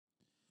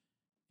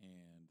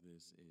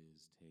This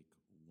is take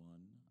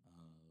one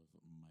of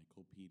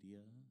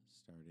Michealpedia,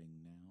 starting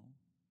now.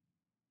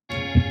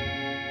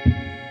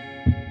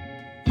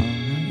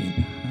 Alright,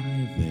 hi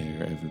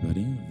there,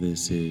 everybody.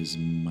 This is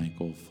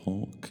Michael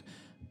Folk,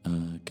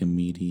 a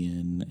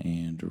comedian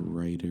and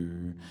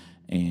writer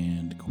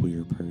and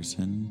queer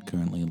person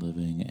currently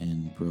living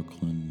in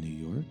Brooklyn,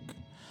 New York.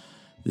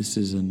 This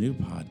is a new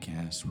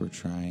podcast we're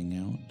trying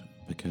out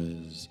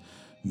because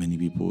many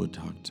people would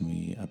talk to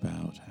me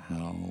about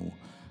how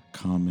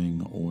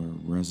calming or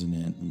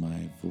resonant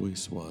my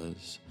voice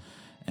was,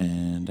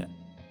 and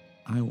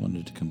I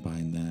wanted to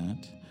combine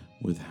that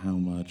with how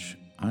much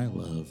I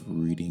love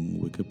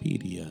reading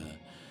Wikipedia.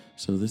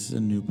 So this is a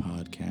new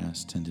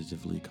podcast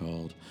tentatively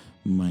called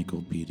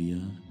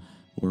Michealpedia.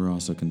 We're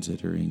also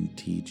considering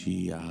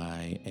T.G.I.A.S.M.R.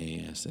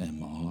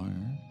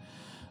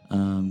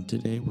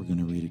 Today we're going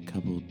to read a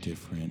couple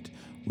different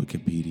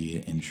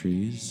Wikipedia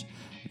entries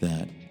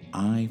that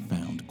I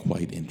found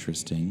quite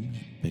interesting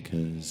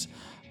because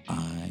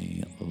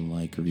I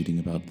like reading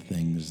about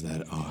things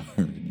that are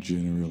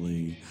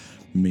generally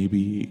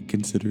maybe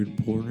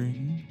considered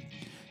boring.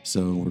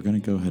 So we're going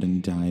to go ahead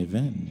and dive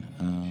in.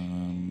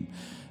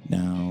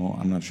 Now,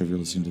 I'm not sure if you're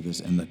listening to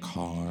this in the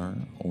car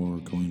or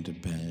going to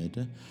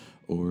bed,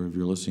 or if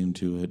you're listening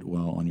to it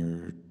while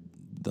on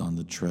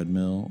the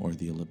treadmill or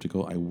the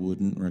elliptical. I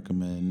wouldn't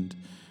recommend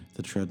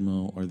the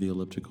treadmill or the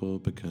elliptical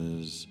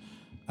because,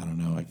 I don't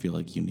know, I feel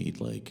like you need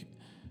like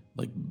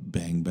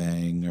bang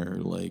bang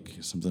or like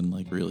something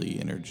like really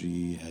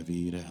energy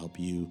heavy to help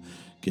you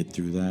get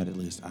through that. At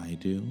least I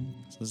do.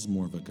 So this is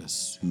more of like a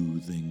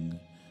soothing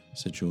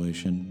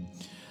situation.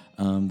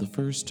 The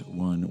first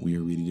one we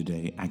are reading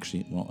today,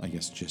 actually, well, I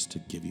guess just to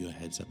give you a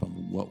heads up on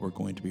what we're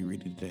going to be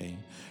reading today,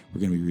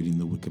 we're going to be reading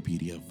the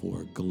Wikipedia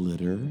for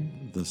Glitter,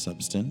 the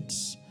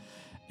substance,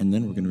 and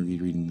then we're going to be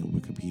reading the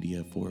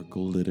Wikipedia for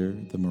Glitter,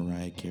 the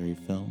Mariah Carey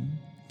film.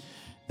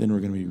 Then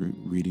we're going to be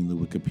reading the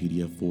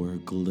Wikipedia for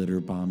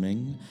glitter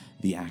bombing,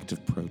 the act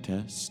of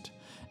protest.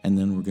 And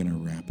then we're going to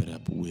wrap it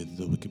up with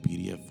the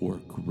Wikipedia for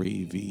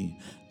gravy,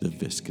 the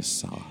viscous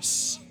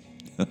sauce.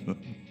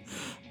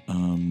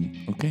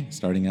 Okay,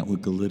 starting out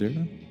with glitter.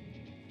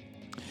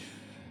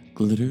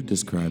 Glitter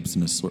describes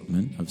an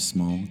assortment of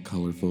small,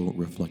 colorful,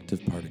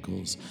 reflective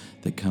particles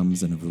that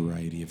comes in a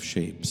variety of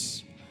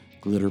shapes.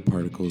 Glitter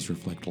particles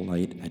reflect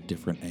light at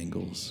different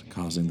angles,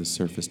 causing the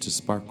surface to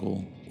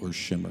sparkle or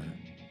shimmer.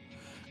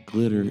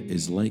 Glitter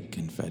is like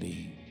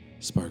confetti,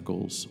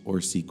 sparkles,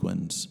 or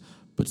sequins,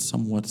 but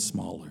somewhat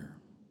smaller.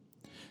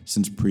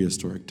 Since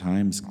prehistoric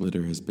times,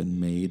 glitter has been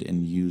made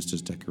and used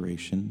as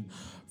decoration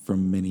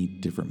from many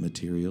different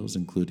materials,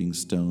 including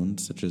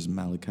stones such as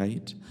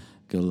malachite,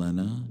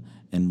 galena,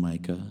 and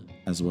mica,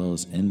 as well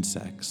as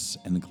insects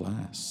and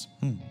glass.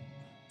 I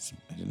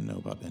didn't know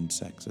about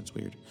insects. That's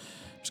weird.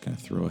 I'm just going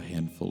to throw a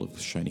handful of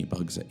shiny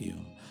bugs at you.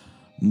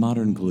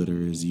 Modern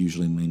glitter is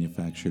usually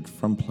manufactured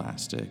from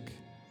plastic.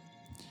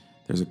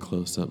 There's a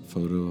close-up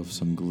photo of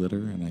some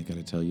glitter, and I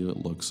gotta tell you,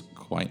 it looks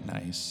quite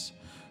nice.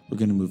 We're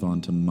gonna move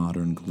on to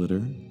modern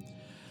glitter.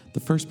 The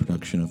first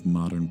production of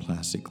modern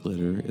plastic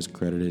glitter is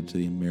credited to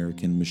the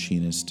American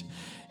machinist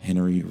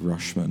Henry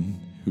Rushman,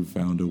 who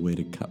found a way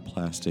to cut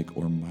plastic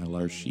or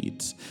mylar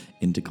sheets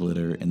into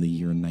glitter in the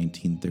year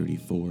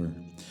 1934.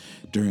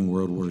 During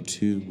World War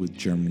II, with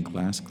German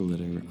glass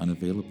glitter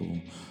unavailable,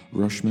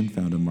 Rushman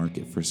found a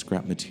market for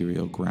scrap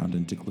material ground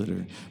into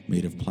glitter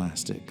made of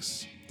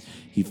plastics.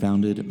 He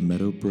founded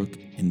Meadowbrook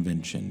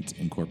Inventions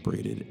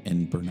Incorporated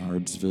in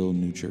Bernardsville,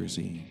 New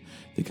Jersey.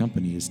 The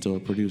company is still a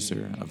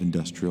producer of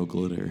industrial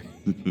glitter.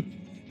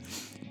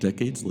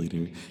 Decades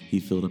later, he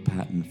filed a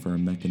patent for a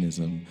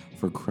mechanism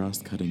for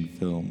cross-cutting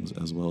films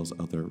as well as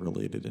other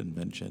related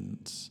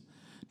inventions.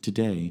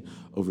 Today,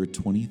 over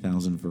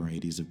 20,000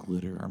 varieties of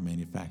glitter are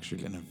manufactured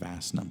in a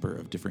vast number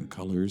of different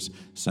colors,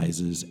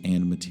 sizes,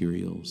 and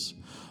materials.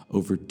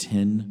 Over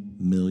 10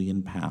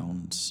 million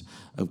pounds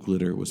of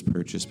glitter was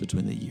purchased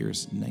between the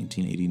years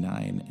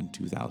 1989 and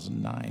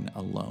 2009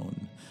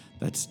 alone.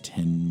 That's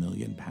 10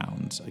 million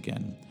pounds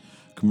again.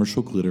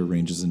 Commercial glitter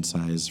ranges in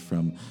size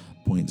from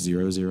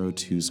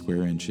 0.002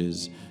 square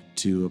inches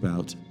to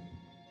about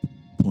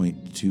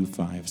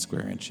 0.25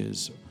 square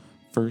inches.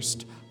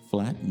 First,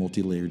 flat,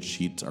 multi-layered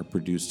sheets are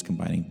produced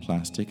combining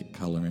plastic,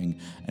 coloring,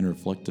 and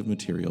reflective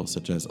materials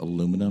such as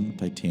aluminum,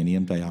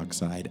 titanium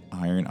dioxide,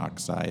 iron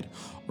oxide,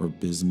 or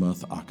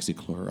bismuth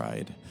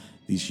oxychloride.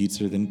 These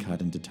sheets are then cut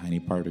into tiny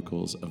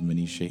particles of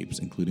many shapes,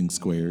 including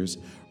squares,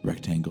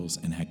 rectangles,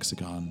 and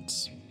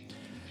hexagons.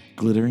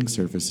 Glittering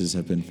surfaces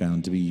have been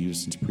found to be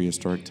used since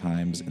prehistoric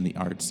times in the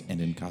arts and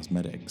in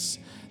cosmetics.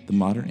 The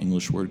modern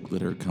English word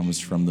glitter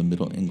comes from the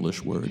Middle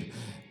English word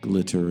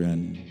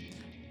glitteren,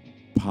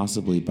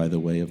 possibly by the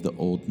way of the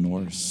Old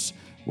Norse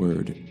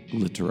word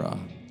glittra,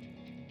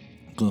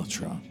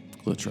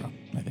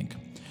 I think.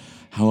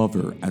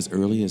 However, as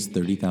early as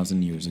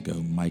 30,000 years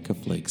ago, mica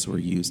flakes were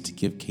used to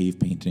give cave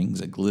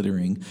paintings a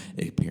glittering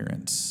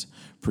appearance.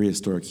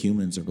 Prehistoric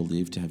humans are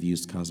believed to have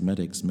used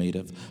cosmetics made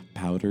of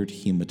powdered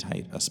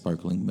hematite, a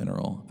sparkling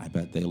mineral. I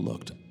bet they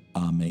looked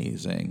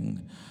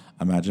amazing.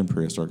 Imagine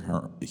prehistoric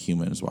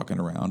humans walking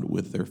around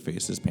with their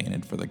faces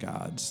painted for the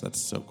gods. That's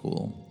so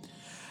cool.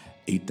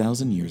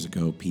 8,000 years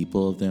ago,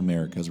 people of the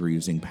Americas were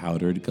using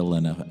powdered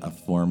galena, a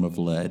form of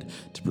lead,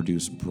 to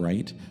produce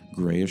bright,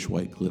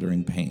 grayish-white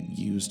glittering paint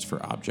used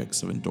for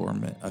objects of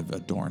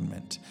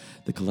adornment.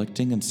 The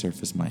collecting and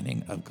surface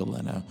mining of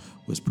galena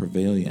was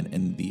prevalent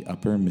in the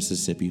upper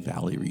Mississippi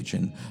Valley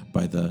region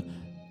by the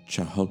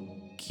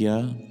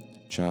Cahokia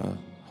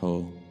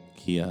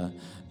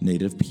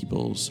native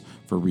peoples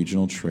for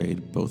regional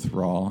trade, both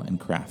raw and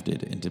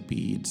crafted into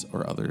beads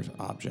or other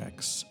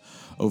objects.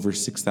 Over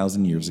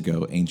 6,000 years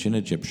ago, ancient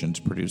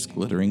Egyptians produced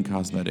glittering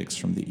cosmetics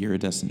from the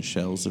iridescent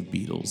shells of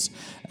beetles,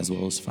 as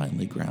well as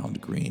finely ground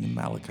green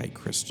malachite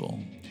crystal.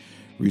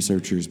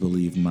 Researchers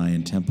believe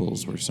Mayan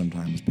temples were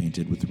sometimes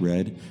painted with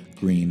red,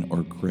 green,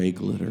 or gray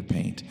glitter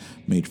paint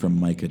made from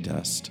mica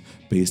dust,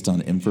 based on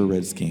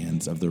infrared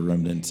scans of the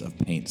remnants of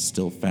paint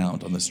still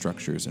found on the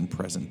structures in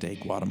present-day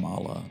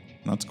Guatemala.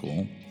 That's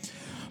cool.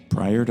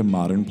 Prior to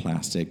modern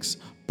plastics,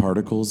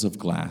 particles of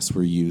glass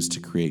were used to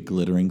create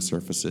glittering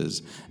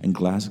surfaces, and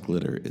glass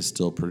glitter is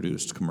still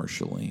produced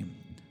commercially.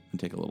 I'm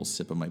take a little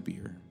sip of my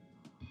beer.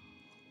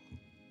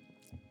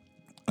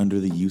 Under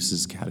the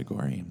uses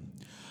category.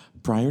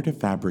 Prior to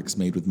fabrics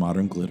made with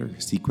modern glitter,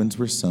 sequins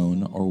were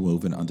sewn or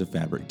woven onto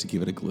fabric to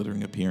give it a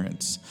glittering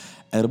appearance.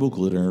 Edible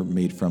glitter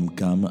made from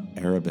gum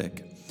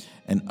arabic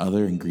and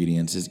other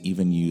ingredients is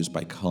even used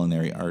by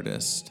culinary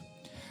artists.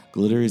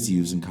 Glitter is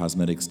used in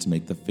cosmetics to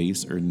make the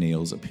face or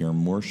nails appear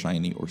more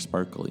shiny or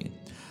sparkly.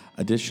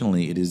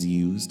 Additionally, it is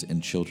used in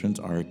children's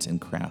arts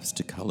and crafts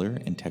to color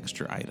and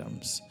texture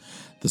items.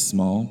 The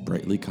small,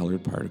 brightly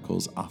colored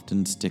particles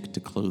often stick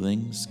to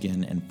clothing,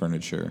 skin, and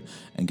furniture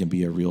and can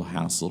be a real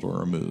hassle to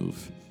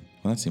remove.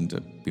 Well, that seemed to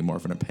be more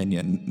of an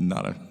opinion,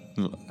 not a...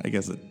 I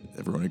guess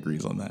everyone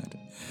agrees on that.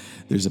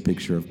 There's a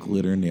picture of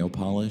glitter nail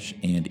polish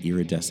and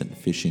iridescent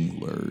fishing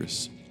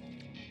lures.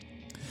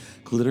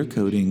 Glitter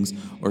coatings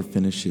or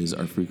finishes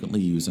are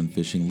frequently used on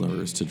fishing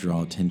lures to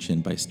draw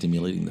attention by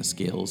simulating the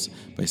scales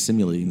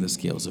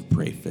of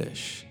prey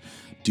fish.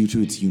 Due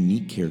to its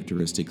unique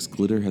characteristics,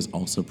 glitter has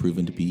also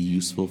proven to be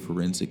useful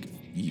forensic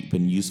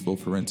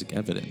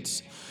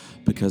evidence.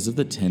 Because of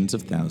the tens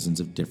of thousands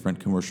of different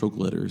commercial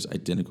glitters,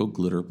 identical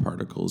glitter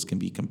particles can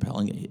be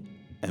compelling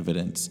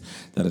evidence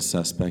that a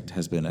suspect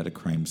has been at a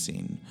crime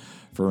scene.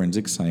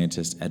 Forensic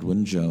scientist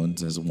Edwin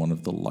Jones has one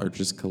of the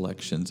largest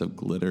collections of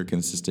glitter,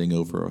 consisting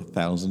over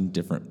 1,000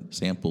 different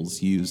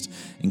samples used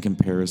in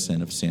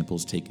comparison of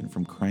samples taken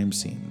from crime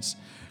scenes.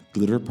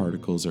 Glitter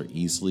particles are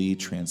easily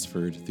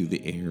transferred through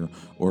the air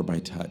or by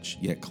touch,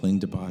 yet cling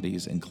to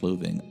bodies and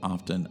clothing,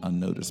 often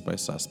unnoticed by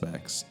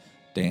suspects.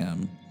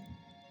 Damn.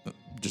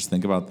 Just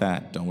think about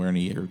that. Don't wear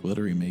any air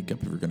glittery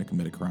makeup if you're going to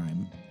commit a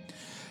crime.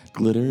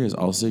 Glitter is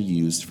also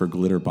used for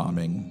glitter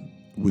bombing,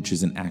 which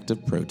is an act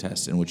of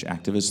protest in which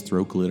activists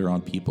throw glitter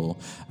on people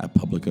at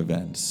public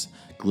events.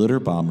 Glitter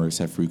bombers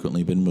have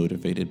frequently been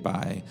motivated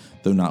by,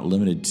 though not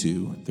limited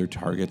to, their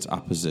target's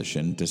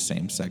opposition to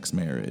same-sex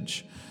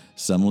marriage.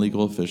 Some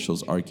legal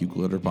officials argue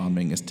glitter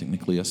bombing is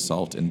technically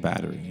assault and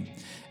battery.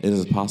 It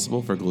is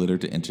possible for glitter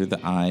to enter the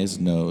eyes,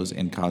 nose,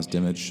 and cause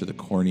damage to the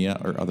cornea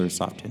or other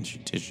soft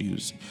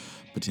tissues,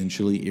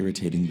 potentially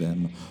irritating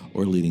them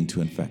or leading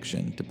to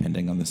infection,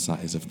 depending on the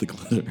size of the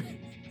glitter.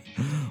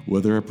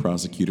 Whether a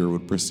prosecutor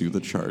would pursue the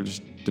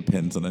charge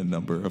depends on a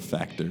number of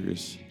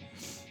factors.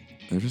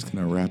 They're just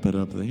going to wrap it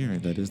up there.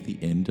 That is the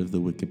end of the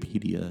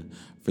Wikipedia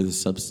for the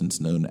substance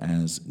known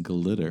as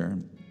glitter.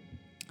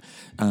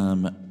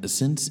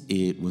 Since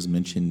it was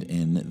mentioned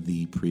in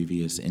the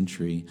previous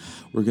entry,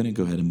 we're going to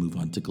go ahead and move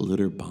on to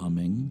glitter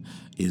bombing.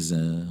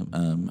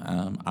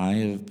 I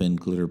have been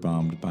glitter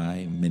bombed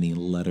by many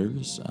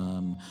letters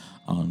on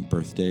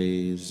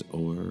birthdays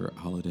or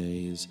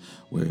holidays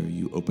where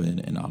you open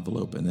an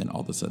envelope and then all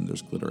of a sudden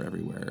there's glitter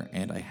everywhere.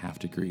 And I have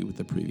to agree with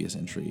the previous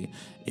entry.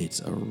 It's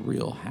a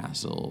real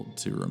hassle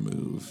to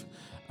remove.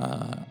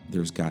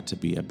 There's got to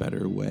be a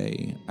better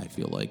way, I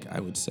feel like I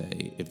would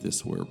say, if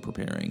this were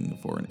preparing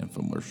for an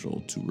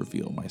infomercial, to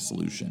reveal my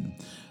solution.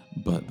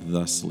 But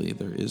thusly,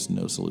 there is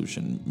no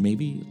solution.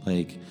 Maybe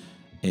like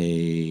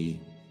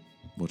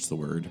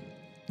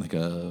like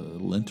a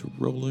lint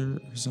roller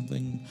or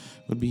something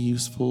would be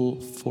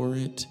useful for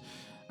it.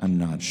 I'm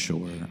not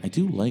sure. I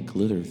do like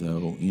glitter,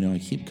 though. I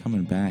keep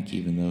coming back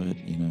even though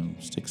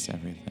it, sticks to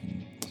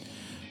everything.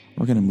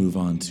 We're going to move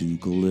on to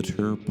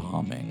glitter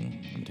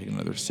bombing. I'm taking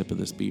another sip of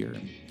this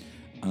beer.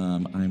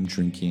 I'm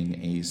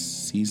drinking a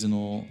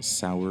seasonal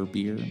sour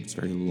beer. It's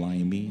very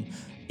limey.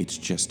 It's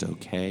just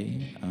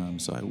okay.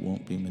 So I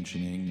won't be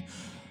mentioning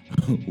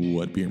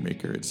what beer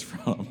maker it's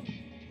from.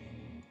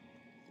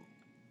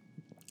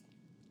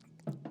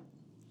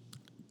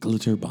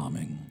 Glitter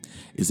bombing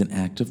is an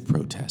act of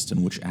protest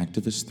in which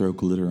activists throw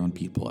glitter on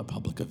people at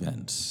public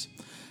events.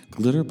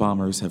 Glitter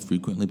bombers have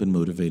frequently been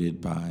motivated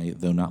by,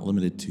 though not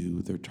limited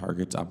to, their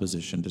target's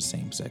opposition to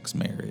same-sex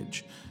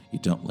marriage. You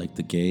don't like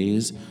the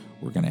gays?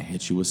 We're going to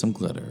hit you with some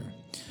glitter.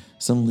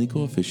 Some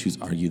legal officials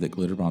argue that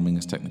glitter bombing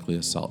is technically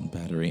assault and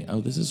battery.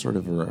 Oh, this is sort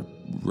of a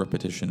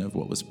repetition of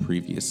what was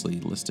previously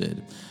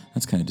listed.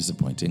 That's kind of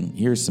disappointing.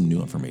 Here's some new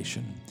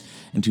information.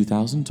 In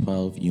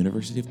 2012,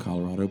 University of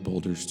Colorado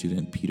Boulder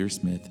student Peter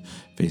Smith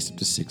faced up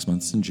to 6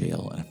 months in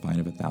jail and a fine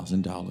of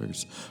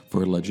 $1,000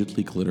 for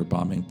allegedly glitter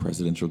bombing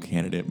presidential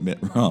candidate Mitt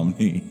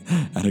Romney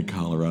at a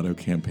Colorado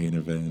campaign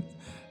event.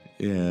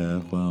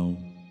 Yeah, well,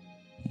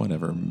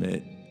 whatever,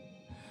 Mitt.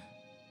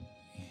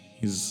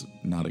 He's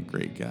not a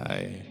great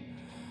guy.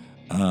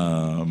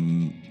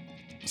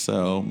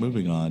 So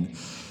moving on,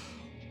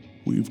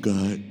 we've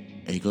got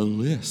a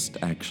list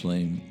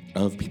actually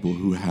of people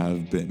who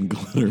have been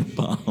glitter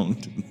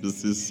bombed.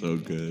 This is so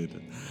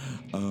good.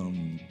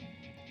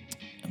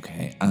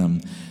 Okay.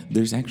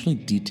 There's actually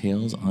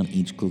details on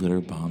each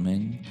glitter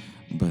bombing,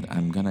 but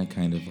I'm gonna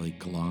kind of like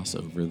gloss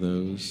over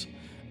those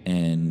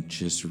and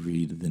just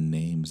read the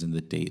names and the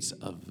dates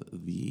of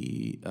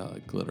the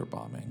glitter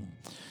bombing.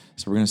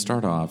 So we're going to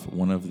start off.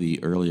 One of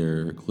the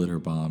earlier glitter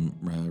bomb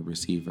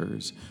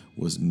receivers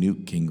was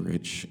Newt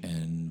Gingrich,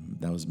 and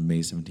that was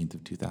May 17th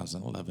of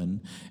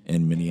 2011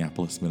 in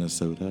Minneapolis,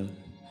 Minnesota.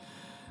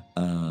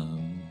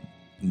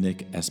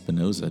 Nick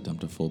Espinoza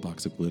dumped a full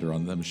box of glitter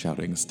on them,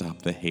 shouting,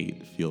 "Stop the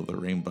hate, feel the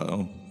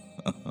rainbow."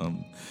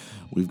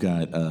 We've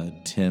got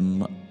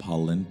Tim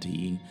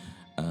Pawlenty.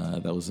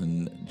 That was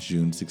in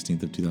June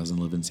 16th of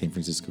 2011, San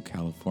Francisco,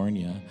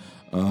 California.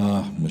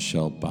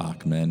 Michelle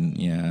Bachmann,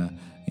 yeah,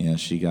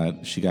 she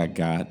got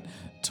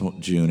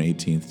June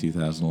 18th,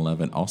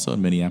 2011. Also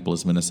in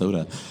Minneapolis,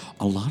 Minnesota.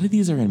 A lot of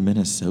these are in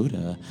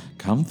Minnesota.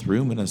 Come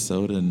through,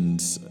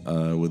 Minnesotans,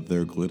 with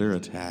their glitter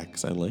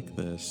attacks. I like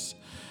this.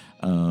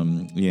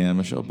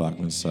 Michelle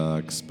Bachmann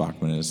sucks.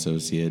 Bachmann and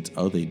Associates.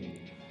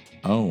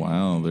 Oh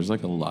wow, there's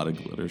like a lot of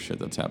glitter shit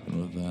that's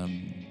happened with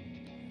them.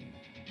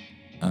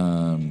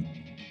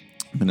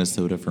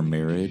 Minnesota for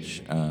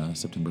Marriage,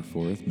 September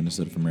 4th.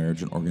 Minnesota for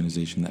Marriage, an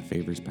organization that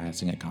favors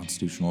passing a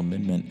constitutional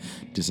amendment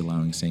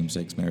disallowing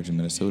same-sex marriage in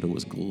Minnesota,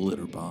 was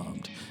glitter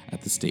bombed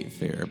at the state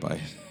fair by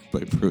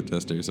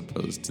protesters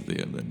opposed to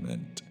the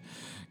amendment.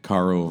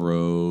 Karl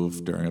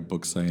Rove during a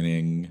book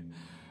signing.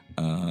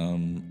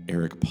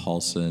 Eric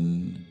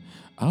Paulson.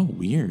 Oh,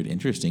 weird,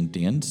 interesting.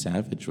 Dan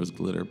Savage was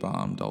glitter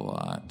bombed a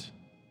lot.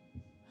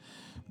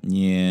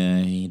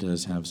 Yeah, he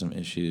does have some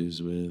issues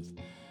with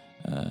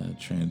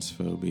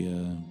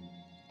transphobia.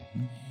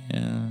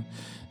 Yeah.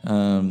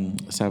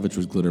 Savage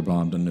was glitter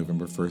bombed on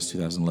November 1st,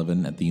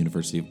 2011 at the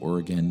University of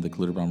Oregon. The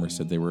glitter bombers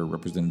said they were a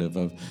representative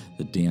of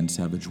the Dan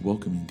Savage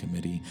Welcoming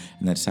Committee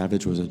and that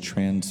Savage was a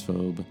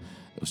transphobic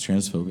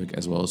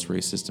as well as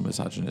racist and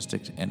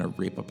misogynistic and a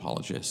rape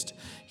apologist.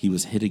 He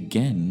was hit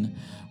again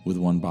with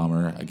one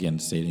bomber, again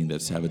stating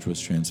that Savage was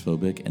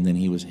transphobic, and then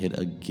he was hit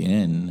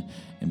again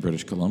in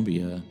British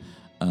Columbia.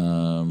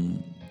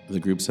 The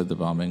group said the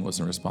bombing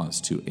was in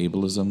response to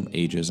ableism,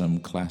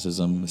 ageism,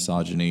 classism,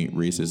 misogyny,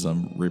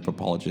 racism, rape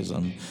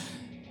apologism,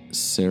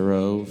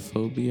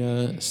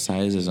 serophobia,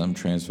 sizeism,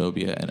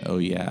 transphobia, and oh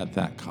yeah,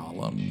 that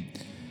column.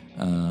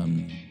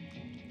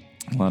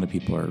 A lot of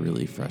people are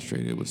really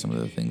frustrated with some of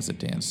the things that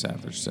Dan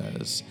Savage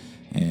says,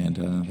 and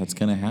that's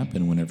going to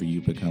happen whenever you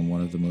become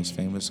one of the most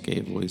famous gay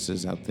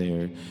voices out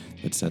there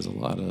that says a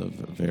lot of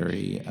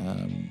very,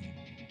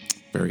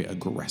 very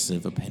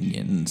aggressive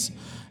opinions,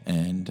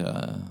 and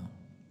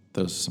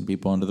throws some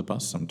people under the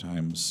bus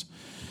sometimes.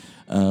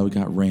 We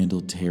got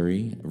Randall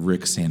Terry,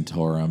 Rick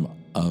Santorum.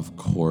 Of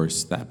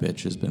course, that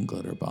bitch has been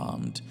glitter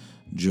bombed.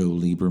 Joe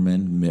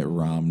Lieberman, Mitt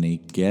Romney,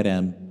 get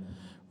him.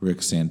 Rick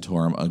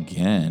Santorum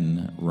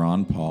again.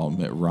 Ron Paul,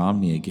 Mitt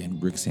Romney again.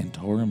 Rick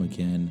Santorum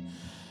again.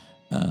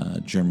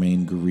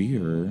 Jermaine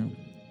Greer,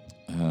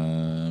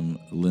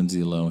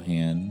 Lindsay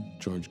Lohan,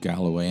 George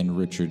Galloway, and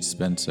Richard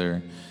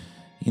Spencer.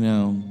 You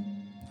know,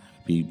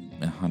 be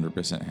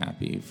 100%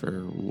 happy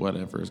for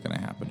whatever is going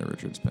to happen to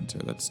Richard Spencer.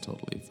 That's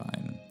totally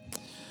fine.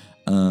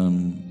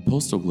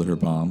 Postal glitter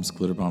bombs.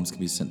 Glitter bombs can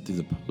be sent through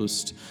the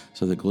post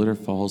so that glitter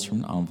falls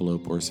from an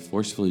envelope or is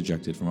forcefully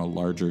ejected from a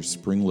larger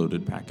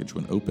spring-loaded package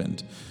when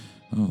opened.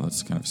 Oh,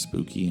 that's kind of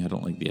spooky. I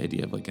don't like the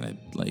idea of a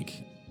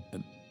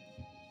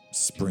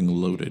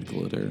spring-loaded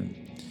glitter.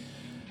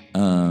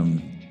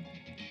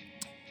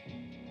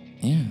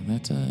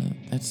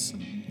 That's a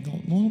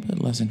little bit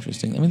less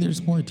interesting. I mean,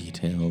 there's more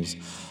details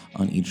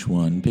on each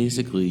one.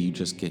 Basically, you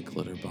just get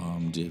glitter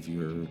bombed if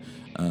you're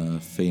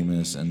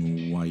famous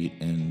and white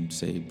and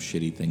say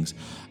shitty things.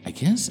 I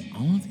guess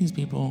all of these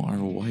people are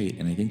white,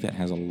 and I think that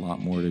has a lot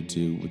more to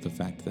do with the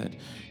fact that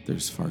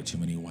there's far too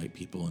many white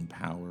people in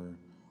power.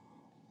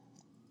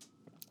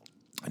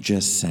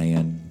 Just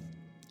saying.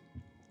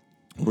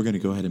 We're going to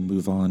go ahead and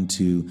move on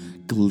to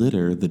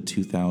Glitter, the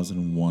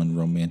 2001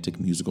 romantic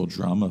musical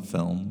drama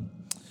film.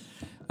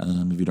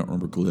 If you don't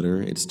remember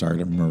Glitter, it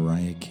starred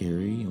Mariah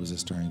Carey. It was a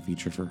starring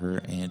feature for her,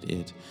 and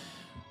it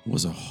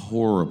was a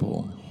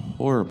horrible,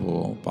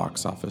 horrible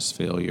box office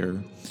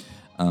failure.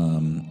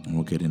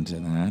 We'll get into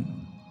that.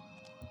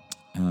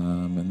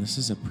 And this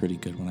is a pretty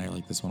good one. I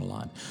like this one a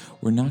lot.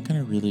 We're not going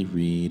to really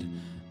read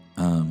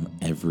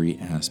Every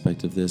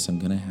aspect of this, I'm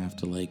gonna have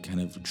to like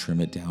kind of trim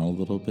it down a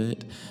little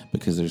bit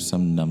because there's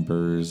some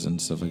numbers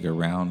and stuff like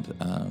around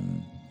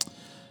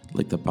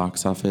like the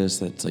box office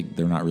that's like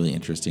they're not really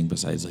interesting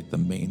besides like the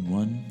main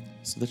one.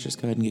 So let's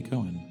just go ahead and get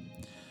going.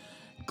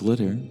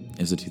 Glitter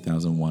is a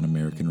 2001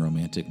 American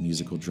romantic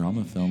musical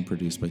drama film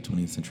produced by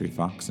 20th Century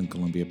Fox and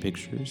Columbia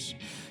Pictures,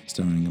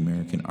 starring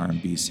American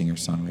R&B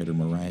singer-songwriter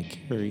Mariah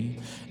Carey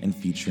and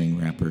featuring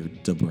rapper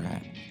Da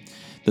Brat.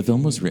 The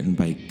film was written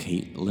by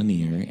Kate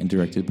Lanier and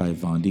directed by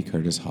Vondie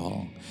Curtis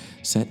Hall.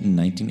 Set in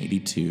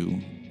 1982,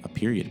 a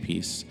period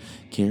piece,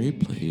 Carey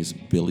plays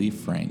Billie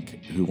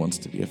Frank, who wants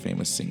to be a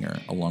famous singer,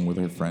 along with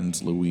her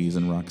friends Louise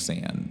and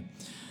Roxanne.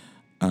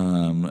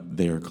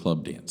 They are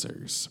club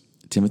dancers.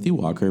 Timothy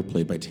Walker,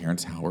 played by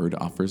Terrence Howard,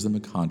 offers them a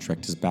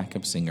contract as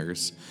backup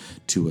singers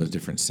to a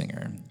different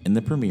singer. In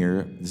the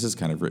premiere, this is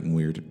kind of written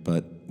weird,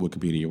 but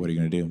Wikipedia, what are you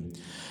going to do?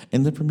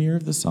 In the premiere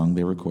of the song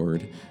they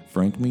record,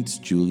 Frank meets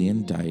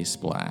Julian Dice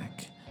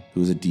Black,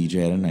 who is a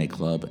DJ at a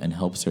nightclub and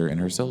helps her in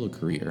her solo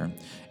career.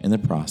 In the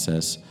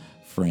process,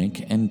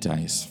 Frank and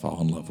Dice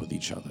fall in love with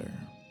each other.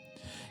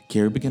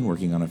 Carey began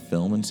working on a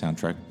film and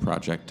soundtrack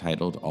project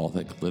titled All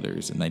That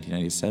Glitters in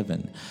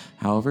 1997.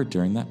 However,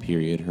 during that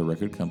period, her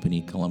record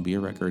company, Columbia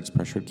Records,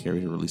 pressured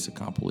Carey to release a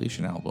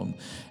compilation album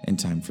in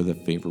time for the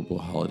favorable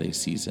holiday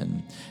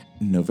season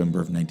in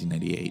November of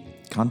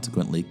 1998.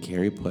 Consequently,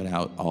 Carey put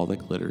out All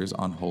That Glitters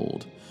on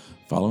hold.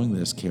 Following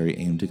this, Carey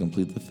aimed to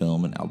complete the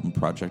film and album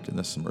project in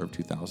the summer of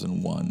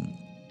 2001.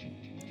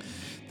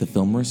 The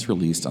film was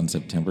released on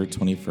September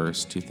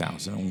 21st,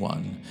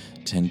 2001,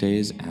 10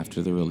 days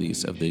after the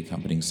release of the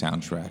accompanying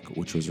soundtrack,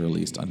 which was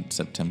released on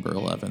September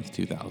 11th,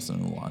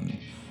 2001.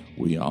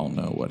 We all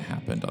know what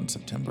happened on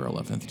September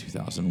 11th,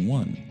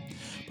 2001.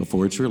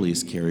 Before its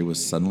release, Carey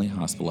was suddenly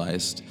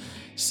hospitalized,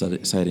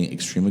 citing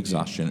extreme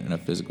exhaustion and a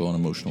physical and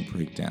emotional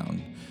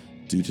breakdown.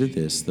 Due to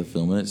this, the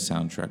film and its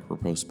soundtrack were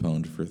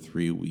postponed for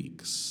 3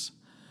 weeks.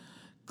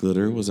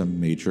 Glitter was a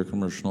major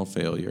commercial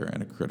failure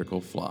and a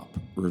critical flop.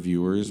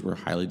 Reviewers were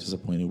highly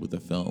disappointed with the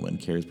film, and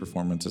Carey's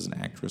performance as an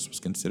actress was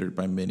considered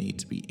by many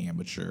to be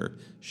amateur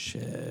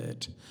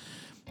shit.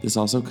 This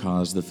also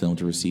caused the film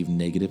to receive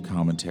negative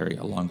commentary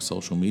along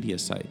social media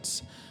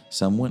sites.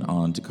 Some went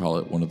on to call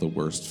it one of the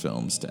worst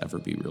films to ever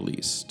be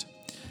released.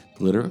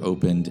 Glitter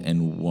opened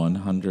in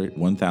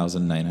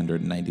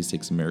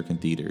 1,996 American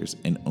theaters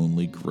and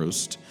only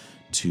grossed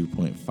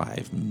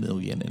 $2.5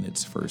 million in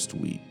its first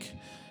week.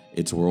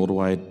 Its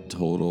worldwide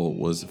total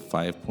was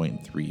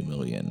 $5.3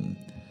 million.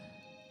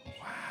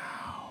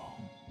 Wow.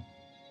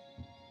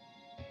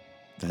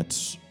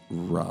 That's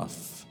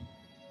rough.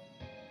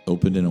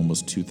 Opened in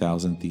almost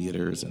 2,000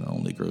 theaters and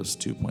only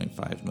grossed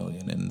 $2.5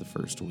 million in the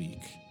first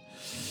week.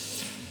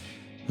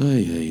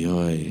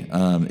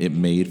 It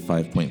made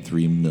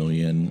 $5.3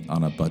 million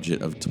on a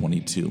budget of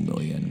 $22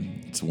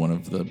 million. It's one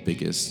of the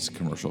biggest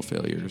commercial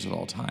failures of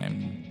all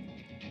time.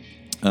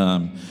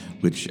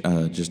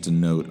 Just a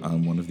note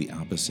on one of the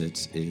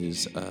opposites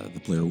is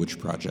the Blair Witch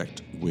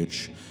Project,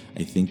 which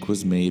I think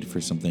was made for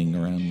something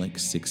around like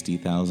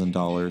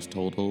 $60,000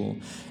 total,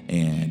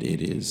 and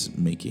it is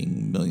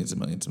making millions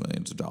and millions and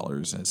millions of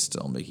dollars, and it's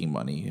still making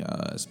money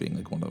as being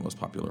like one of the most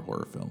popular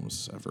horror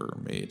films ever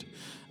made.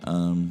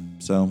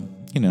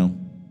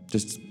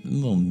 Just a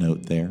little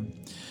note there.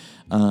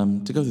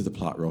 To go through the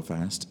plot real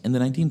fast, in the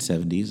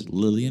 1970s,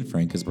 Lillian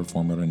Frank is a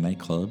performer at a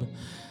nightclub.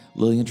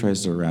 Lillian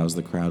tries to arouse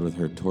the crowd with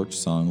her torch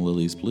song,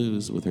 Lily's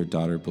Blues, with her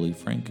daughter, Billie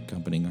Frank,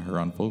 accompanying her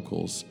on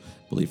vocals.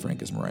 Billie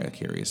Frank is Mariah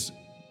Carey's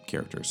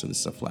character, so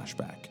this is a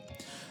flashback.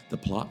 The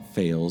plot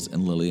fails,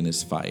 and Lillian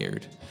is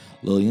fired.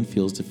 Lillian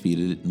feels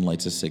defeated and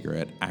lights a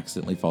cigarette,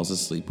 accidentally falls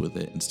asleep with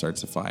it, and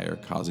starts a fire,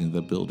 causing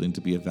the building to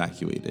be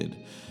evacuated.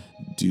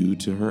 Due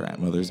to her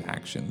mother's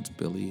actions,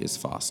 Billie is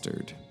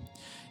fostered.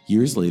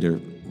 Years later,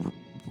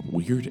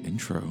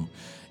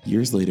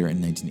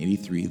 in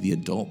 1983, the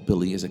adult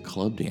Billie is a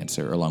club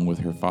dancer along with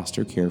her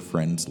foster care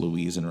friends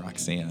Louise and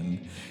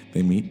Roxanne.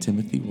 They meet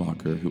Timothy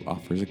Walker, who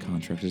offers a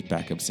contract as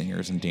backup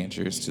singers and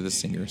dancers to the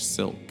singer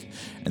Silk,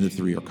 and the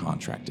three are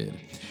contracted.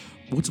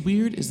 What's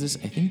weird is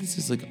I think this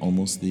is like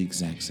almost the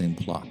exact same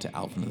plot to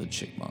Alvin and the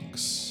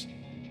Chipmunks.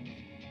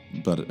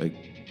 But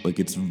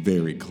it's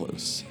very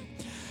close.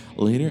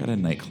 Later at a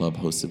nightclub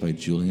hosted by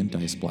Julian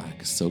Dice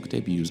Black, Silk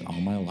debuts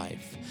All My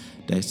Life.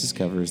 Dice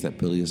discovers that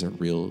Billie is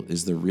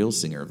the real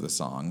singer of the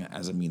song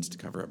as a means to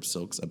cover up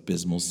Silk's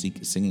abysmal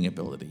singing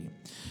ability.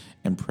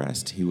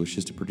 Impressed, he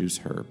wishes to produce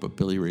her, but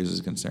Billie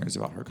raises concerns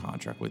about her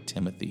contract with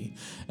Timothy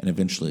and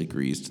eventually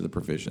agrees to the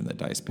provision that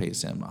Dice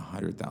pays him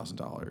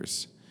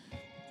 $100,000.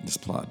 This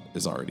plot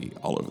is already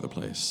all over the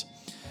place.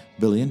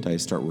 Billie and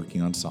Dice start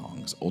working on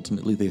songs.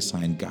 Ultimately, they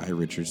sign Guy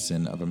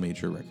Richardson of a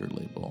major record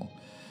label.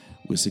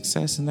 With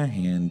success in their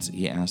hands,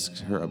 he asks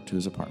her up to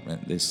his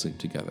apartment. They sleep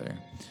together.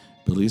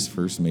 Billie's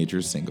first major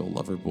single,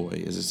 Lover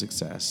Boy, is a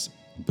success.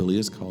 Billie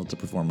is called to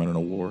perform at an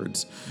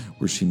awards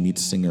where she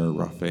meets singer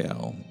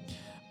Raphael.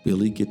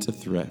 Billie gets a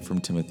threat from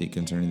Timothy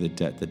concerning the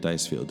debt that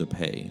Dice failed to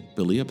pay.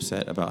 Billie,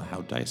 upset about how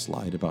Dice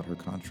lied about her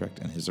contract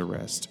and his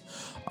arrest,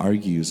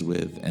 argues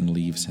with and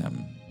leaves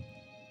him.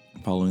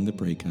 Following the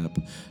breakup,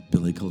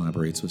 Billy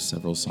collaborates with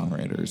several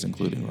songwriters,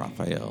 including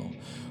Raphael,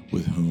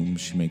 with whom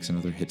she makes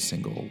another hit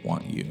single,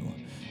 Want You,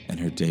 and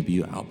her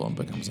debut album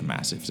becomes a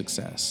massive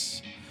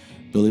success.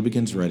 Billy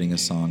begins writing a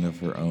song of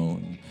her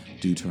own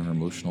due to her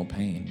emotional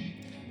pain.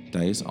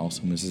 Dice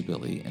also misses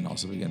Billy and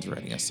also begins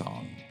writing a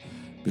song.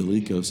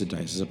 Billy goes to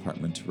Dice's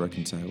apartment to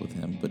reconcile with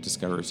him, but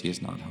discovers he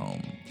is not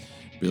home.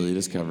 Billy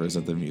discovers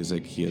the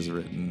music that he has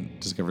written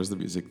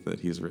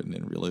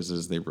and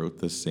realizes they wrote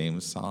the same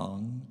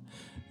song,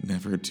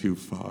 Never Too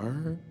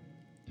Far.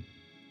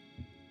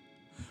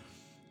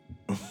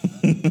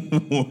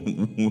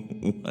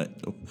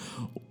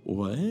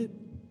 What?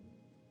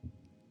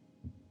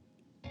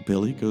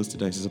 Billy goes to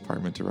Dice's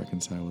apartment to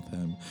reconcile with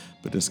him,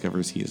 but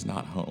discovers he is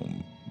not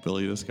home.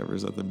 Billy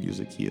discovers that the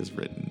music he has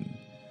written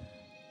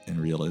and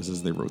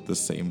realizes they wrote the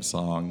same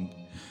song.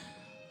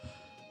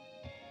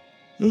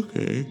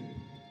 Okay.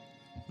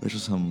 There's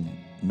just some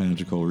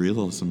magical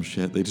realism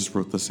shit. They just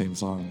wrote the same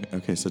song.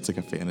 Okay, so it's like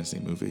a fantasy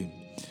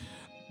movie.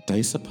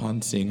 Dice,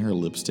 upon seeing her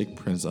lipstick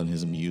prints on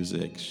his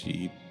music,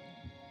 she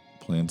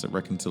plans a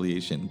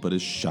reconciliation, but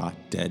is shot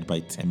dead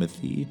by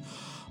Timothy.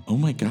 Oh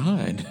my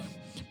God.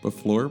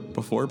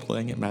 Before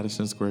playing at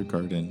Madison Square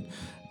Garden,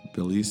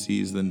 Billy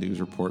sees the news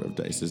report of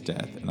Dice's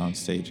death and on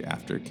stage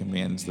after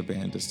commands the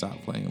band to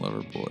stop playing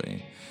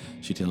Loverboy.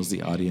 She tells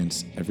the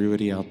audience,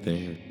 everybody out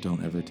there,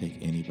 don't ever take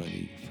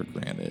anybody for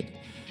granted.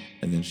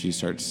 And then she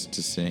starts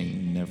to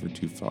sing Never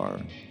Too Far.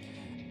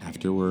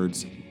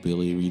 Afterwards,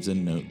 Billy reads a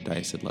note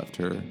Dice had left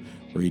her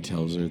where he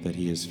tells her that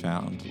he has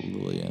found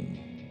Lillian.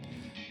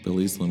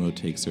 Billy's limo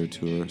takes her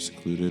to a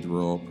secluded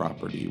rural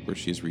property where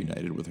she is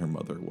reunited with her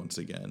mother once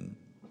again.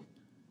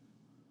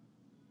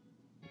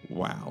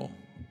 Wow.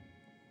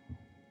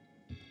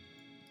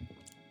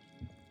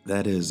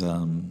 That is,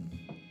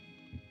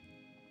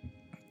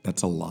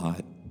 that's a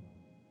lot.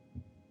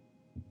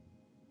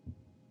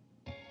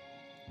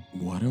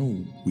 What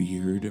a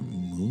weird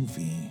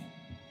movie.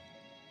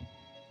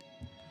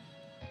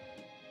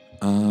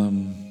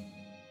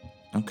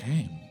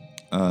 Okay.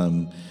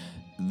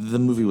 The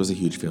movie was a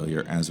huge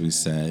failure, as we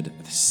said.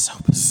 This is so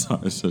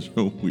bizarre, such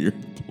a weird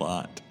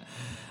plot.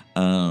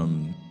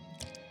 We're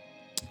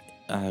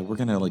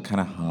gonna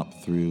kind of hop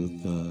through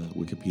the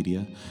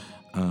Wikipedia.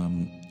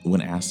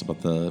 When asked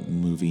about the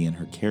movie and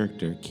her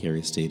character,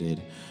 Carrie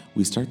stated,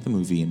 "We start the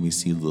movie and we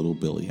see little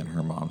Billy and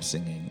her mom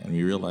singing, and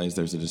we realize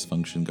there's a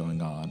dysfunction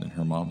going on and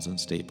her mom's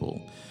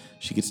unstable.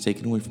 She gets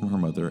taken away from her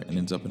mother and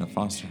ends up in a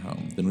foster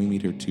home. Then we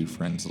meet her two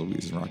friends,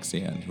 Louise and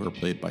Roxanne, who are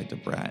played by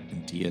Debrat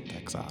and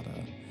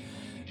T.G.I.A.S.M.R.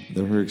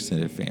 They're her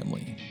extended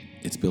family.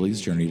 It's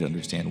Billy's journey to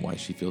understand why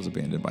she feels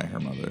abandoned by her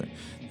mother.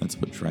 That's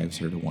what drives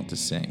her to want to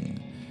sing.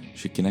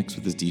 She connects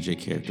with this DJ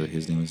character.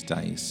 His name is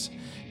Dice.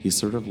 He's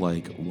sort of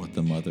like what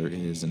the mother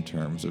is in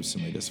terms of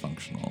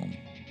semi-dysfunctional.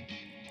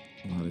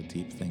 A lot of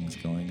deep things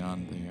going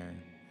on there.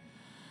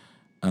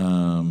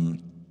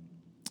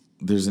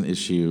 There's an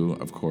issue,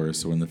 of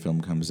course, when the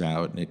film comes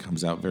out, and it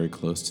comes out very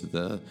close to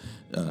the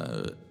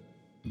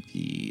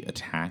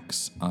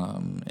attacks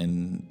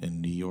in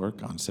New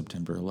York on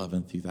September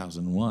 11th,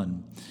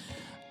 2001.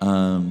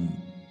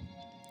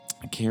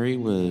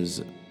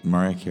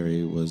 Mariah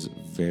Carey was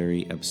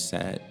very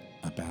upset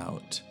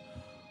about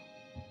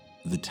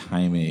the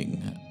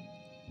timing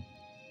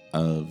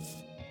of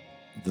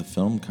the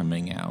film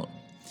coming out,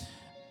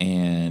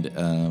 and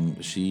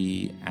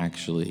she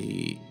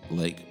actually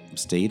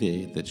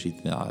stated that she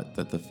thought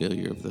that the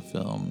failure of the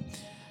film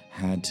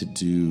had to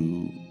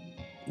do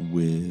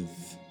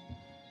with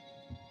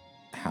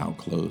how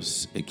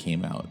close it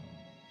came out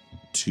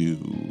to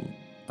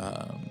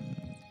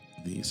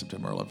the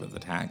September 11th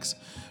attacks,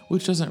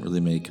 which doesn't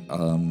really make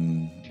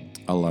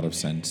a lot of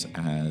sense,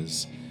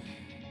 as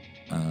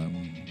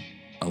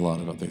a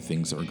lot of other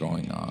things that were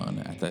going on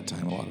at that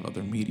time. A lot of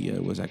other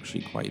media was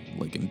actually quite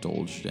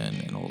indulged in,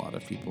 and a lot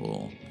of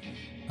people,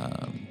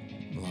 a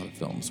lot of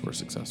films were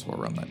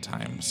successful around that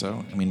time.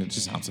 So, I mean, it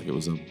just sounds like it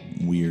was a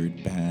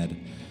weird, bad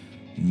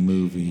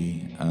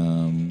movie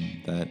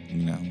that,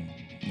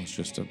 was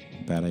just a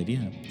bad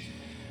idea.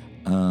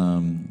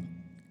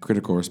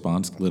 Critical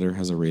response: Glitter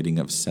has a rating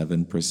of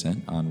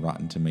 7% on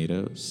Rotten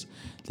Tomatoes.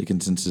 The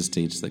consensus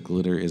states that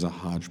Glitter is a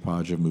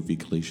hodgepodge of movie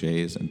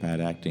cliches and bad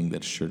acting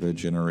that's sure to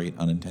generate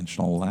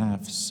unintentional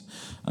laughs.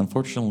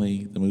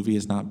 Unfortunately, the movie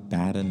is not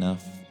bad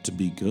enough to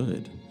be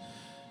good.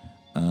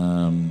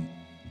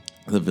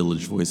 The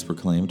Village Voice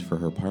proclaimed, for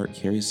her part,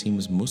 Carrie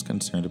seems most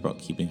concerned about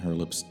keeping her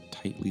lips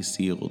tightly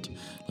sealed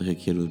like a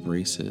kid with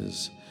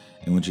braces.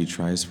 And when she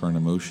tries for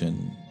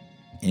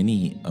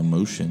any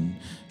emotion,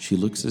 she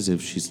looks as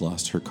if she's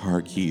lost her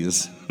car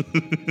keys.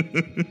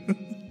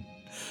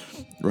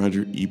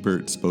 Roger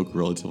Ebert spoke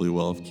relatively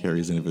well of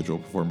Carrie's individual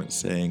performance,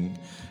 saying,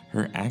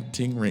 her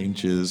acting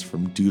ranges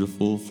from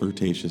dutiful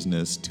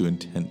flirtatiousness to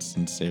intense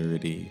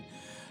sincerity.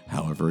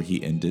 However,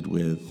 he ended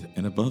with,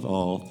 and above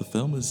all, the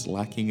film is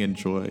lacking in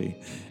joy.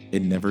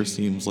 It never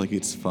seems like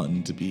it's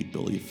fun to be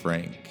Billy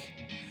Frank.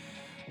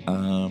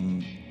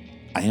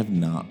 I have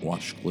not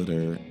watched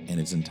Glitter in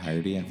its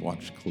entirety. I've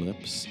watched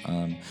clips.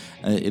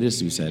 It is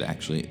to be said,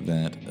 actually,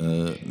 that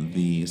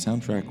the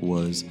soundtrack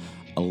was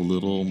a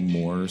little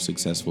more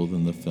successful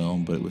than the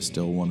film, but it was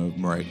still one of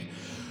Mariah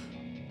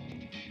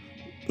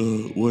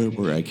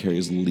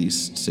Carey's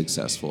least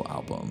successful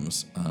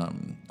albums.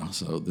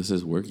 Also, this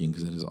is working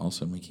because it is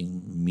also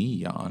making me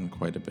yawn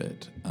quite a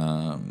bit.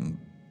 Von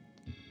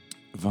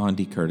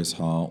D. Curtis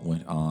Hall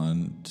went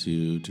on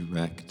to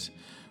direct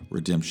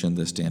Redemption,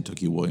 the Stan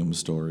Tookie Williams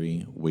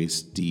story,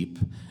 Waist Deep,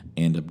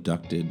 and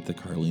Abducted, the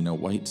Carlina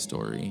White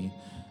story.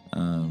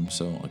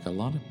 So, like, a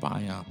lot of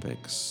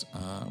biopics,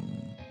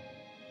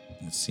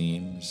 it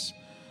seems.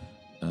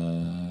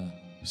 There's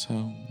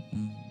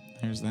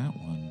that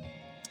one.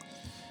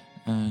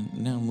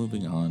 Now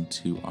moving on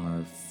to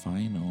our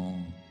final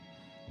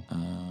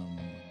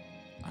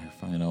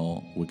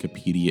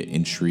Wikipedia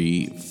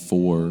entry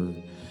for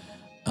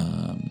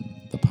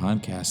the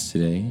podcast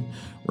today.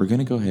 We're going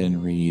to go ahead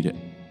and read a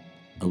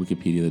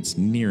Wikipedia that's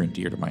near and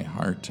dear to my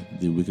heart,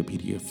 the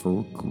Wikipedia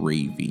for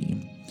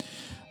gravy.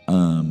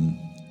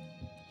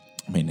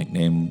 My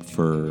nickname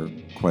for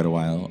quite a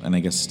while, and I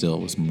guess still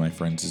with some of my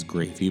friends, is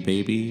Gravy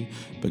Baby,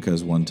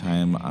 because one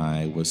time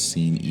I was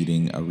seen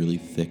eating a really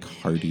thick,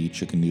 hearty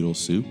chicken noodle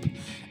soup,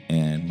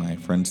 and my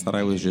friends thought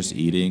I was just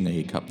eating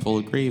a cup full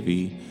of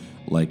gravy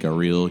like a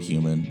real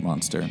human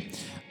monster.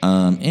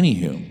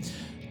 Anywho,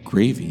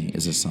 gravy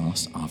is a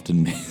sauce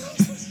often made...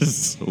 This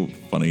is so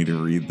funny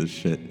to read this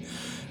shit.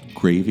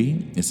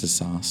 Gravy is a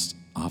sauce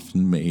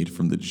often made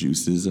from the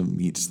juices of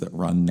meats that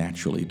run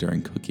naturally during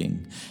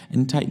cooking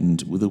and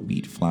tightened with a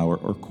wheat flour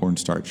or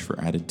cornstarch for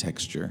added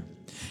texture.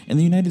 In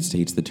the United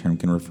States, the term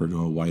can refer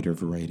to a wider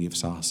variety of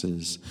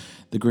sauces.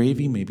 The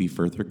gravy may be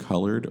further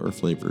colored or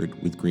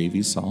flavored with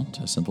gravy salt,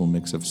 a simple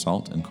mix of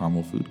salt and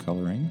caramel food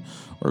coloring,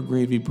 or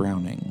gravy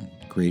browning,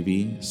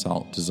 gravy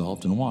salt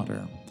dissolved in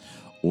water.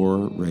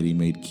 Or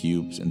ready-made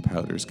cubes and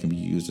powders can be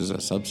used as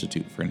a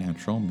substitute for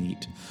natural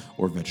meat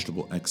or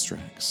vegetable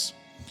extracts.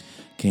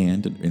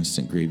 Canned and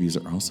instant gravies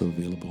are also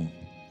available.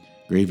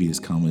 Gravy is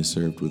commonly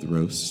served with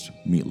roast,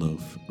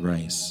 meatloaf,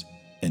 rice,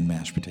 and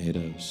mashed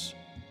potatoes.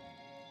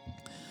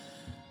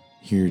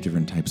 Here are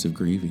different types of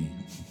gravy.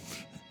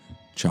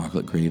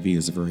 Chocolate gravy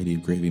is a variety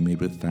of gravy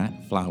made with fat,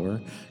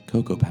 flour,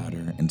 cocoa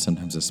powder, and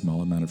sometimes a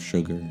small amount of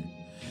sugar.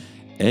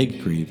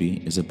 Egg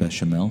gravy is a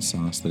bechamel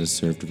sauce that is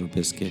served over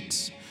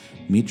biscuits.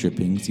 Meat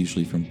drippings,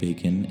 usually from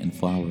bacon and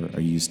flour,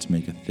 are used to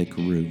make a thick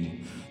roux.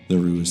 The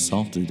roux is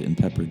salted and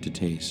peppered to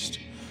taste.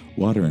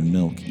 Water and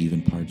milk,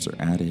 even parts, are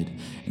added,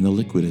 and the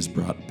liquid is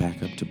brought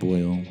back up to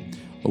boil.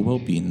 A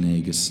well-beaten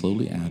egg is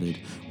slowly added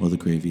while the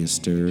gravy is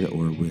stirred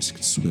or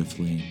whisked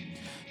swiftly,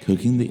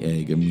 cooking the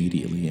egg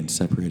immediately and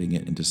separating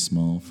it into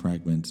small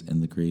fragments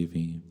in the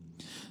gravy.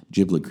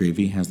 Giblet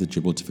gravy has the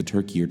giblets of a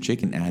turkey or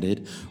chicken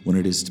added when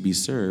it is to be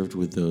served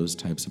with those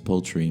types of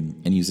poultry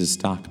and uses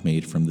stock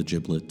made from the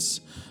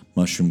giblets.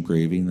 Mushroom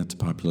gravy, that's a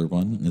popular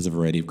one, is a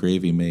variety of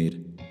gravy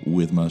made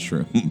with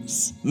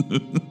mushrooms.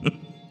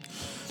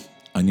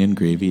 Onion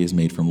gravy is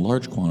made from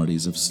large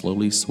quantities of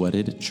slowly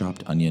sweated,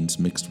 chopped onions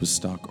mixed with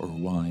stock or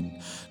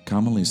wine,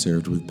 commonly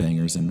served with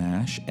bangers and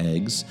mash,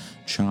 eggs,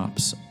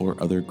 chops,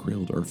 or other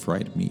grilled or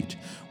fried meat,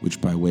 which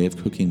by way of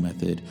cooking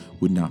method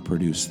would not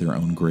produce their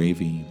own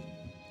gravy.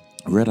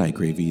 Red-eye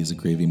gravy is a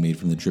gravy made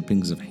from the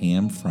drippings of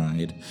ham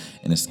fried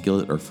in a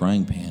skillet or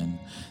frying pan.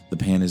 The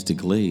pan is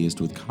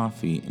deglazed with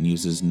coffee and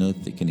uses no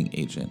thickening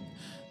agent.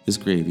 This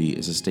gravy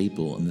is a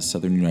staple in the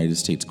southern United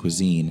States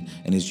cuisine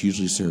and is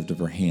usually served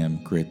over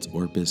ham, grits,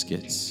 or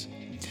biscuits.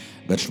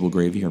 Vegetable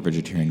gravy, or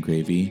vegetarian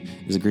gravy,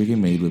 is a gravy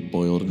made with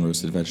boiled and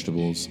roasted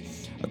vegetables.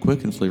 A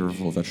quick and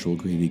flavorful vegetable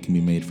gravy can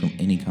be made from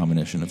any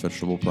combination of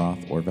vegetable broth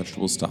or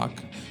vegetable stock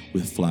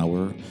with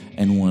flour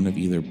and one of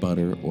either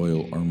butter,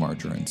 oil, or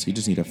margarine. So you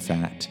just need a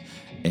fat,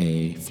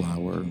 a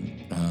flour,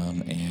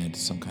 and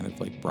some kind of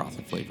like broth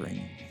or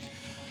flavoring.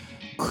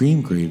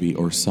 Cream gravy,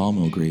 or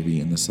sawmill gravy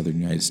in the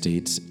southern United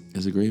States,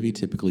 is a gravy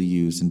typically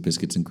used in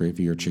biscuits and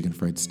gravy or chicken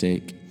fried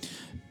steak.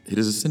 It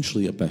is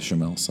essentially a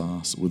bechamel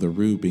sauce, with a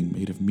roux being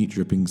made of meat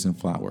drippings and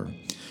flour.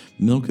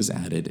 Milk is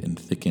added and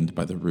thickened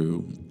by the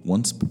roux.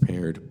 Once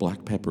prepared,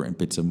 black pepper and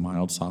bits of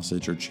mild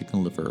sausage or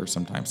chicken liver are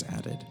sometimes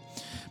added.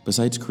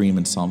 Besides cream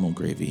and sawmill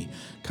gravy,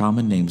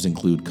 common names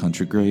include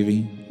country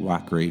gravy,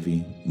 whack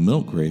gravy,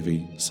 milk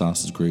gravy,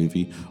 sausage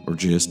gravy, or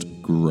just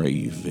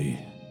gravy.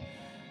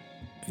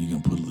 You're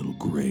gonna put a little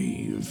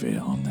gravy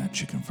on that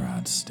chicken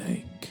fried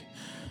steak.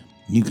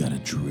 You gotta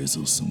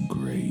drizzle some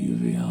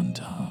gravy on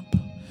top.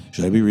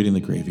 Should I be reading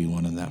the gravy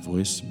one in that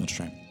voice? Let's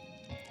try.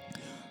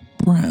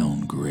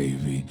 Brown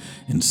gravy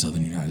in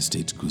southern United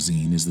States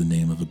cuisine is the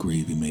name of a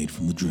gravy made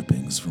from the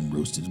drippings from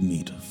roasted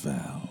meat or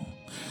fowl.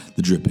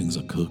 The drippings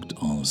are cooked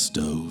on a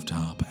stove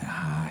top at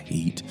high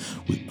heat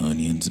with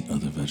onions and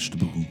other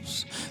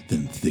vegetables,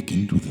 then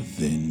thickened with a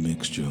thin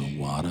mixture of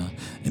water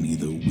and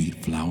either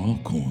wheat flour or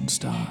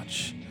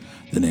cornstarch.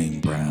 The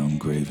name brown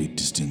gravy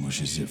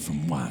distinguishes it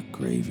from white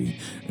gravy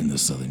in the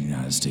southern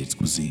United States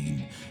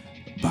cuisine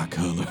by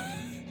color.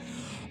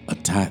 A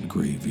tight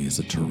gravy is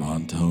a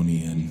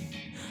Torontonian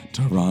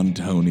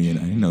Torontonian,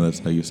 I didn't know that's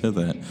how you said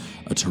that.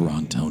 A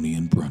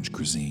Torontonian brunch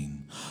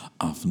cuisine,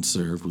 often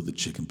served with a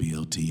chicken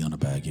BLT on a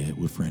baguette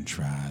with french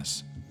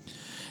fries.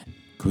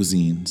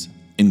 Cuisines.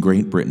 In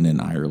Great Britain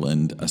and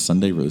Ireland, a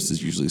Sunday roast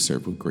is usually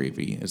served with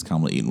gravy. It's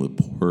commonly eaten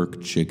with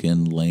pork,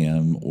 chicken,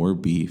 lamb, or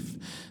beef.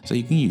 So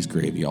you can use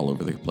gravy all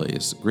over the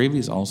place. Gravy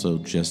is also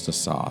just a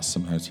sauce.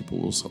 Sometimes people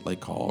will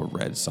call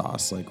red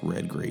sauce like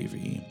red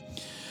gravy.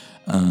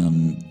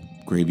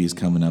 Gravy is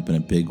coming up in a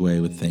big way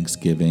with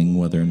Thanksgiving.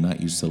 Whether or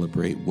not you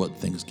celebrate what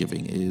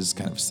Thanksgiving is,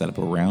 kind of set up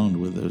around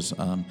with those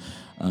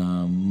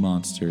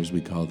monsters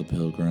we call the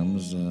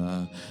pilgrims.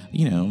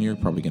 You're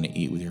probably going to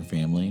eat with your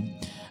family.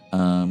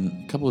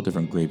 A couple of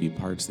different gravy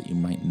parts that you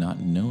might not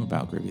know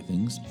about gravy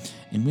things.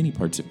 In many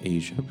parts of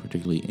Asia,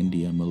 particularly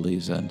India,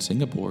 Malaysia, and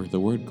Singapore, the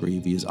word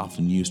gravy is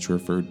often used to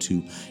refer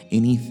to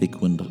any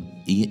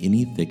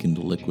thickened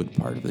liquid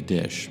part of the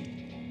dish.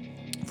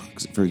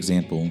 For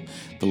example,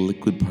 the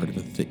liquid part of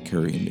a thick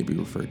curry may be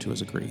referred to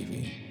as a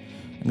gravy.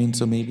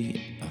 So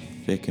maybe a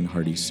thick and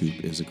hearty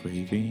soup is a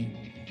gravy?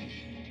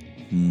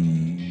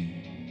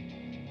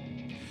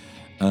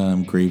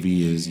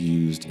 Gravy is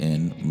used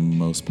in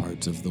most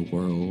parts of the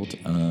world.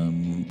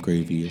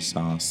 Gravy is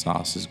sauce.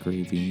 Sauce is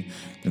gravy.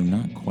 They're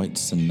not quite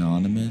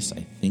synonymous.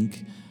 I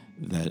think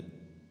that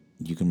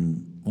you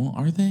can... Well,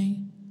 are they?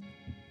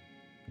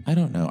 I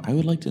don't know. I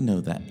would like to know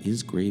that.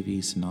 Is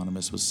gravy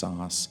synonymous with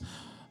sauce?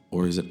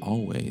 Or is it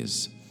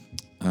always?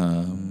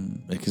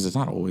 Because it's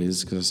not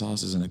always, because a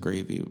sauce isn't a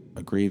gravy.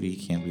 A gravy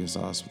can be a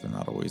sauce, but they're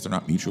not always. They're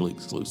not mutually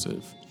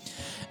exclusive.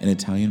 In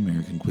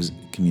Italian-American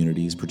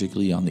communities,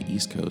 particularly on the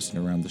East Coast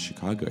and around the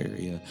Chicago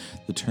area,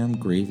 the term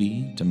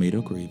gravy,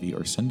 tomato gravy,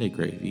 or Sunday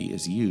gravy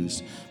is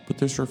used, but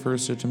this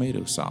refers to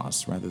tomato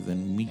sauce rather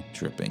than meat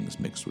drippings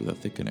mixed with a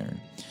thickener.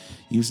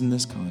 Used in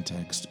this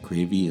context,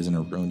 gravy is an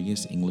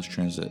erroneous English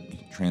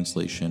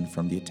translation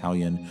from the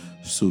Italian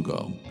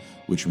sugo,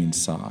 which means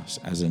sauce,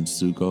 as in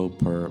sugo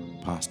per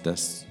pasta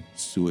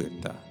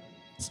sueta,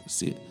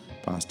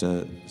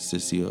 pasta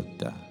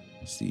ciciota,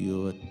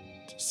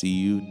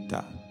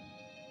 ciuta.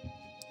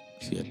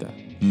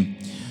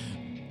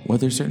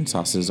 Whether certain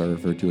sauces are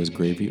referred to as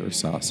gravy or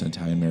sauce in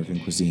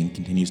Italian-American cuisine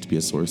continues to be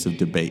a source of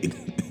debate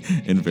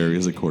and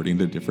varies according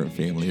to different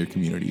family or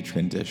community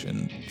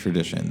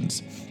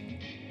traditions.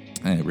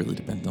 And it really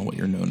depends on what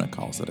your Nona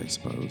calls it, I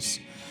suppose.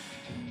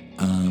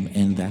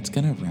 And that's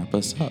going to wrap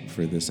us up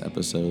for this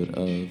episode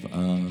of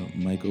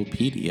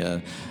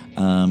Michealpedia.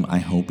 I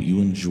hope you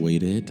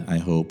enjoyed it. I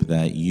hope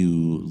that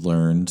you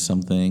learned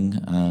something.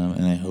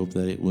 And I hope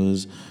that it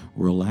was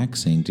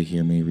relaxing to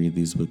hear me read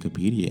these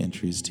Wikipedia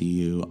entries to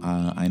you.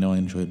 I know I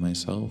enjoyed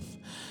myself.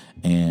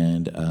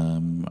 And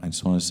I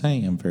just want to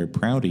say I'm very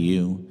proud of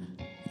you.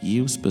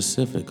 You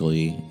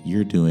specifically,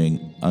 you're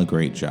doing a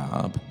great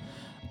job.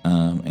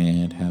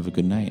 And have a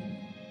good night.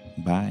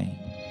 Bye.